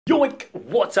Yoink!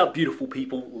 What's up, beautiful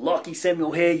people? Lockie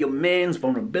Samuel here, your man's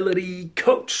vulnerability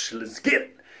coach. Let's get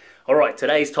it! Alright,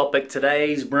 today's topic,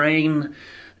 today's brain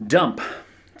dump.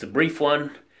 It's a brief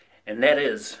one, and that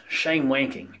is shame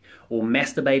wanking or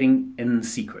masturbating in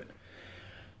secret.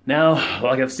 Now,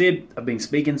 like I've said, I've been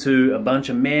speaking to a bunch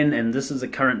of men, and this is a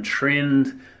current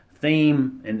trend,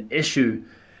 theme, and issue,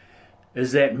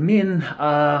 is that men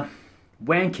are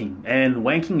wanking, and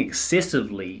wanking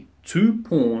excessively to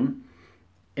porn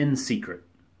in secret.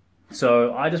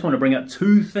 So I just want to bring up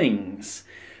two things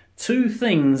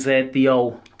that the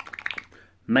old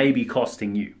may be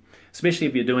costing you, especially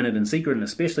if you're doing it in secret, and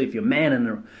especially if you're a man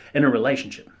in a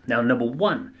relationship. Now, number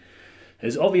one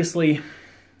is obviously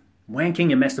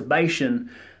wanking and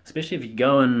masturbation, especially if you're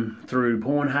going through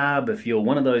Pornhub, if you're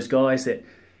one of those guys that,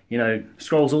 you know,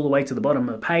 scrolls all the way to the bottom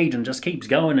of the page and just keeps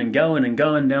going and going and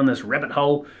going down this rabbit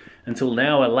hole until an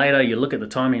hour later you look at the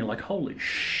time and you're like, holy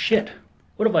shit,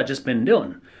 what have I just been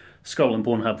doing? Scrolling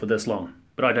Pornhub for this long.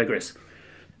 But I digress.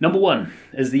 Number one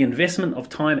is the investment of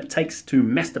time it takes to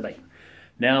masturbate.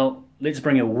 Now, let's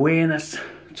bring awareness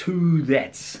to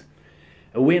that.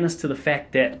 Awareness to the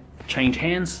fact that, change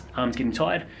hands, arms getting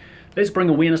tired. Let's bring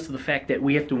awareness to the fact that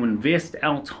we have to invest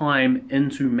our time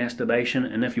into masturbation.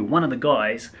 And if you're one of the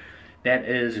guys that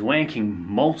is wanking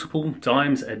multiple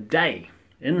times a day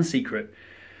in secret,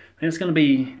 that's going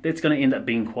to end up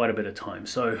being quite a bit of time.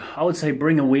 So I would say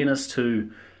bring awareness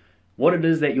to what it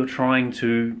is that you're trying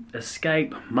to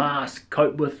escape, mask,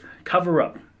 cope with, cover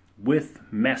up with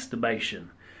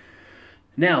masturbation.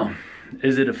 Now,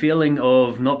 is it a feeling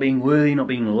of not being worthy, not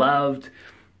being loved?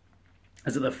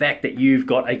 Is it the fact that you've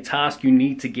got a task you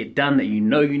need to get done, that you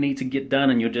know you need to get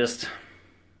done, and you're just,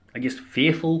 I guess,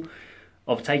 fearful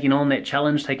of taking on that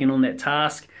challenge, taking on that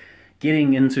task,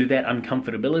 getting into that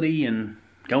uncomfortability and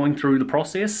going through the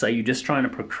process? So you're just trying to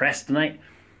procrastinate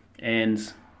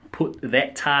and put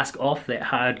that task off, that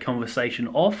hard conversation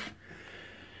off.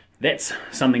 That's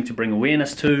something to bring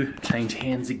awareness to. Change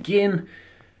hands again.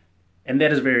 And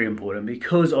that is very important,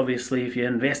 because obviously if you're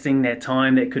investing that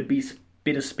time, that could be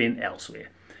better spent elsewhere.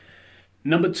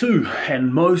 Number two,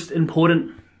 and most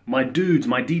important, my dudes,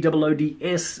 my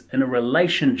DOODS in a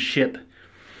relationship,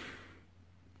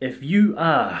 if you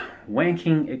are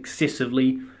wanking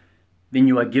excessively, then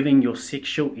you are giving your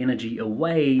sexual energy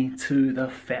away to the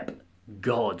FAP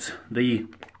gods, the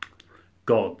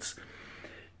gods.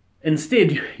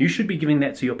 Instead, you should be giving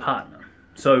that to your partner.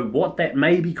 So what that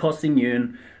may be costing you,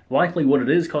 and likely what it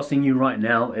is costing you right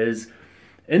now, is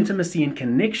intimacy and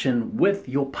connection with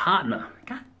your partner.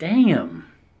 God damn.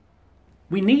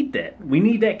 We need that. We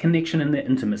need that connection and that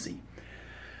intimacy.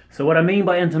 So what I mean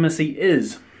by intimacy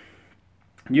is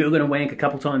you're going to wank a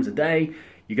couple times a day.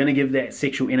 You're going to give that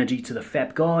sexual energy to the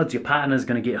FAP gods. Your partner's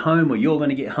going to get home, or you're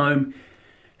going to get home.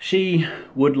 She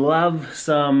would love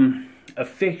some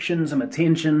affection, some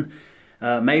attention,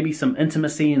 maybe some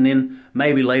intimacy, and then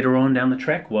maybe later on down the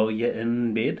track while you're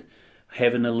in bed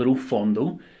having a little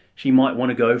fondle, she might want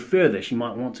to go further. She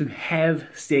might want to have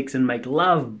sex and make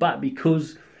love, but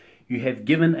because you have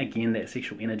given, again, that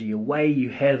sexual energy away, you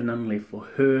have none left for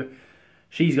her.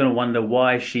 She's going to wonder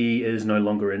why she is no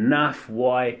longer enough,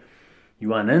 why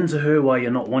you aren't into her, why you're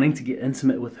not wanting to get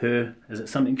intimate with her. Is it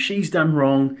something she's done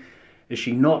wrong? Is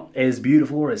she not as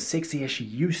beautiful or as sexy as she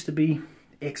used to be?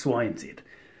 X, Y, and Z.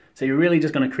 So you're really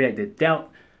just going to create that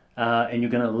doubt, and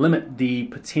you're going to limit the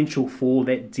potential for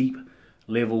that deep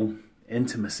level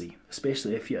intimacy,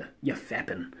 especially if you're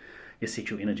fapping your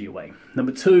sexual energy away.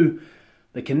 Number two,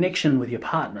 the connection with your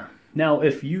partner. Now,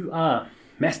 if you are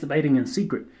masturbating in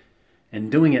secret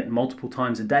and doing it multiple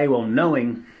times a day while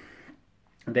knowing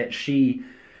that she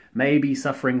may be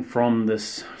suffering from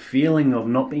this feeling of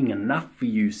not being enough for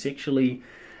you sexually,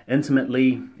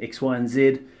 intimately, X, Y, and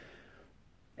Z,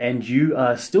 and you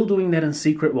are still doing that in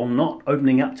secret while not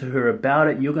opening up to her about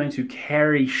it, you're going to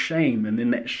carry shame, and then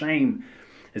that shame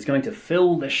is going to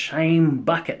fill the shame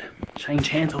bucket. Change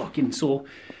hands, oh, getting sore.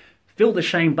 Fill the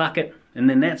shame bucket, and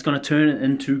then that's going to turn it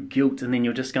into guilt, and then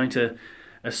you're just going to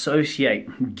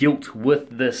associate guilt with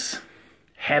this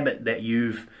habit that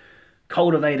you've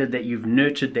cultivated, that you've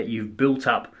nurtured, that you've built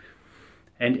up.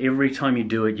 And every time you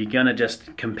do it, you're going to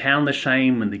just compound the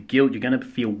shame and the guilt. You're going to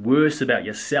feel worse about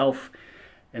yourself,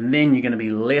 and then you're going to be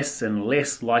less and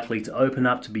less likely to open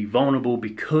up, to be vulnerable,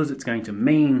 because it's going to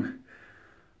mean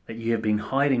that you have been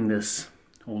hiding this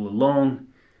all along.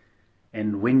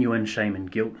 And when you're in shame and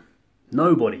guilt,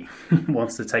 nobody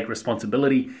wants to take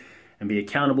responsibility and be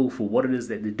accountable for what it is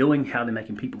that they're doing, how they're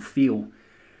making people feel.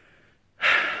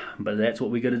 But that's what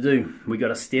we got to do. We got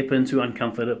to step into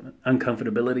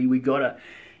uncomfortability. We got to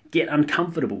get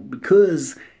uncomfortable,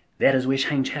 because that is where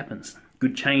change happens.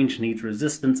 Good change needs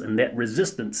resistance, and that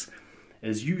resistance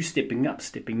is you stepping up,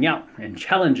 stepping out, and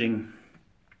challenging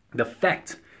the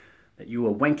fact that you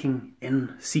are wanking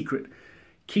in secret,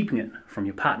 keeping it from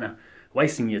your partner,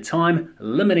 wasting your time,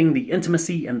 limiting the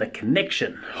intimacy and the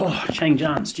connection. Oh, change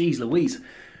arms, geez Louise,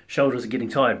 shoulders are getting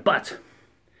tired. But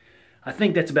I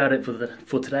think that's about it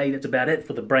for today. That's about it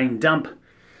for the brain dump.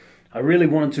 I really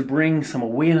wanted to bring some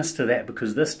awareness to that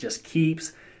because this just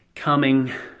keeps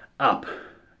coming up.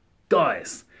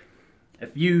 Guys,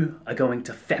 if you are going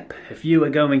to fap, if you are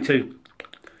going to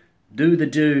do the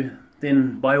do,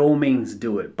 then by all means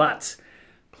do it. But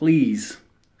please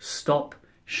stop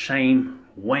shame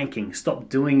wanking. Stop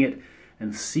doing it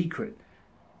in secret.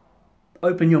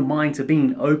 Open your mind to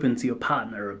being open to your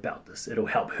partner about this. It'll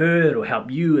help her, it'll help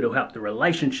you, it'll help the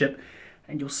relationship,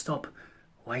 and you'll stop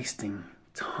wasting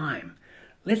time.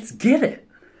 Let's get it.